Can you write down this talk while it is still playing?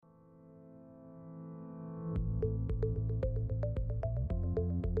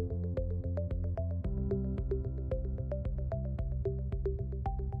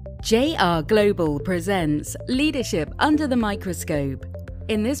JR Global presents Leadership Under the Microscope.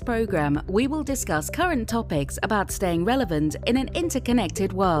 In this program, we will discuss current topics about staying relevant in an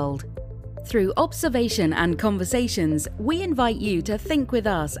interconnected world. Through observation and conversations, we invite you to think with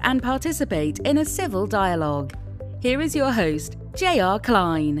us and participate in a civil dialogue. Here is your host, J.R.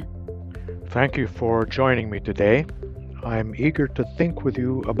 Klein. Thank you for joining me today. I'm eager to think with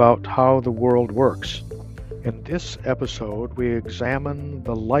you about how the world works. In this episode, we examine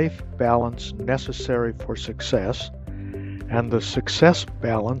the life balance necessary for success and the success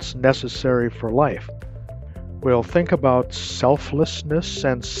balance necessary for life. We'll think about selflessness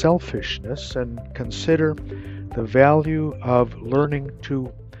and selfishness and consider the value of learning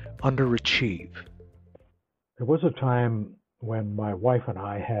to underachieve. There was a time when my wife and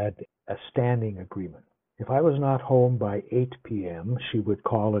I had a standing agreement. If I was not home by 8 p.m., she would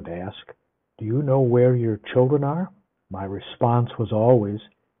call and ask, "Do you know where your children are?" My response was always,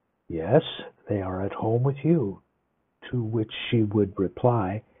 "Yes, they are at home with you." To which she would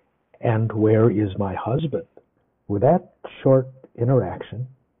reply, "And where is my husband?" With that short interaction,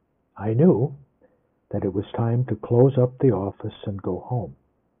 I knew that it was time to close up the office and go home.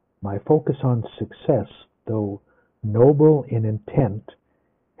 My focus on success, though noble in intent,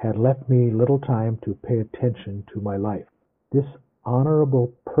 had left me little time to pay attention to my life. This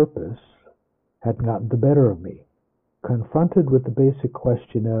honorable purpose had gotten the better of me. Confronted with the basic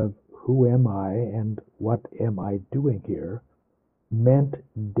question of who am I and what am I doing here, meant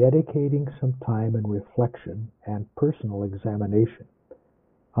dedicating some time and reflection and personal examination.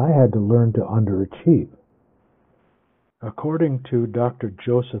 I had to learn to underachieve. According to Dr.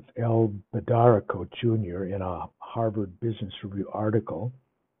 Joseph L. Badaracco, Jr. in a Harvard Business Review article,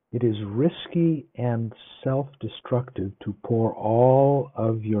 it is risky and self-destructive to pour all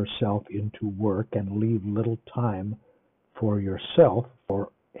of yourself into work and leave little time for yourself or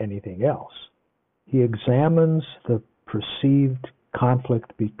anything else. He examines the perceived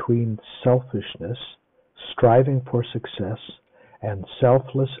conflict between selfishness, striving for success, and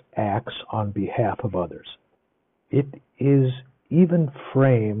selfless acts on behalf of others. It is even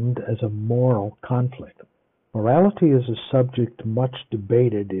framed as a moral conflict. Morality is a subject much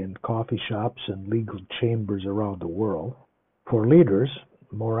debated in coffee shops and legal chambers around the world. For leaders,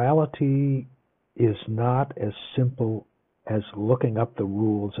 morality is not as simple as looking up the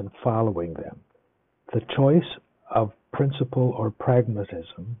rules and following them. The choice of principle or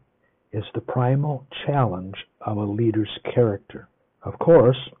pragmatism is the primal challenge of a leader's character. Of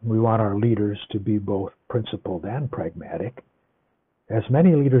course, we want our leaders to be both principled and pragmatic. As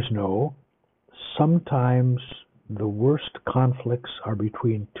many leaders know, sometimes the worst conflicts are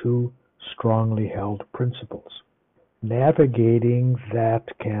between two strongly held principles. Navigating that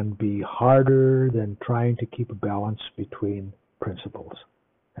can be harder than trying to keep a balance between principles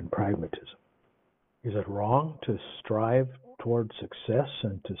and pragmatism. Is it wrong to strive toward success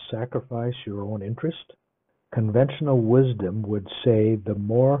and to sacrifice your own interest? Conventional wisdom would say the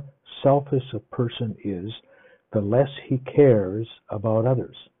more selfish a person is, the less he cares about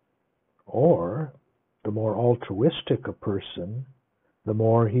others. Or, the more altruistic a person, the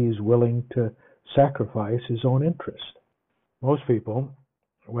more he's willing to sacrifice his own interest. Most people,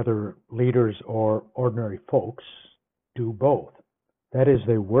 whether leaders or ordinary folks, do both. That is,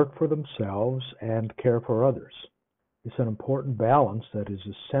 they work for themselves and care for others. It's an important balance that is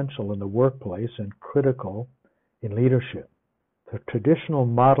essential in the workplace and critical in leadership. The traditional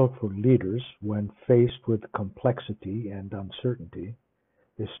model for leaders, when faced with complexity and uncertainty,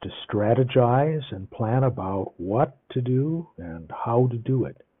 is to strategize and plan about what to do and how to do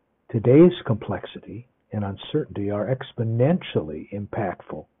it. Today's complexity and uncertainty are exponentially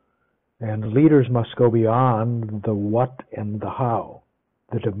impactful, and leaders must go beyond the what and the how.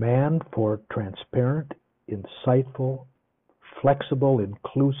 The demand for transparent, insightful, flexible,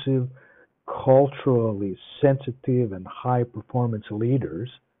 inclusive, culturally sensitive, and high-performance leaders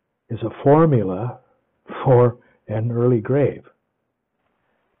is a formula for an early grave.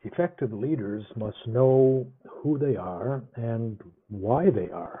 Effective leaders must know who they are and why they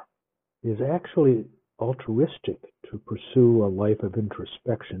are. It is actually altruistic to pursue a life of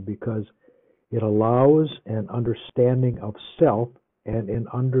introspection because it allows an understanding of self and an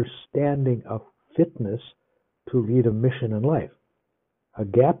understanding of fitness to lead a mission in life. A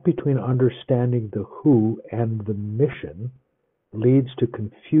gap between understanding the who and the mission leads to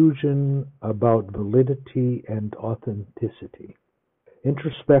confusion about validity and authenticity.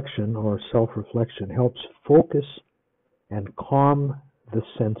 Introspection or self-reflection helps focus and calm the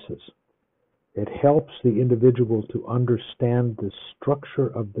senses. It helps the individual to understand the structure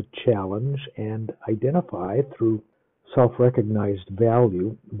of the challenge and identify through self-recognized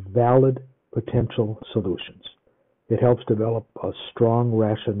value, valid potential solutions. It helps develop a strong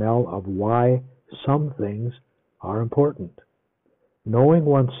rationale of why some things are important. Knowing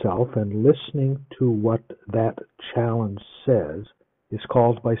oneself and listening to what that challenge says is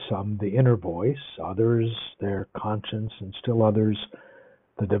called by some the inner voice, others their conscience, and still others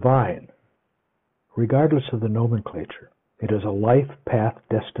the divine. Regardless of the nomenclature, it is a life path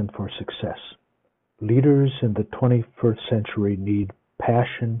destined for success. Leaders in the 21st century need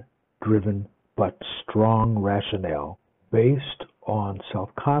passion-driven but strong rationale based on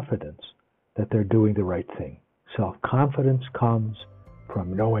self-confidence that they're doing the right thing. Self-confidence comes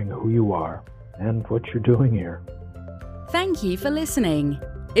from knowing who you are and what you're doing here. Thank you for listening.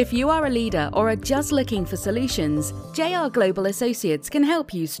 If you are a leader or are just looking for solutions, JR Global Associates can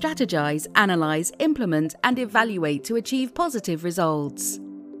help you strategize, analyze, implement, and evaluate to achieve positive results.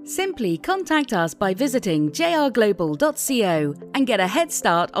 Simply contact us by visiting jrglobal.co and get a head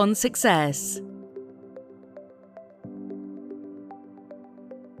start on success.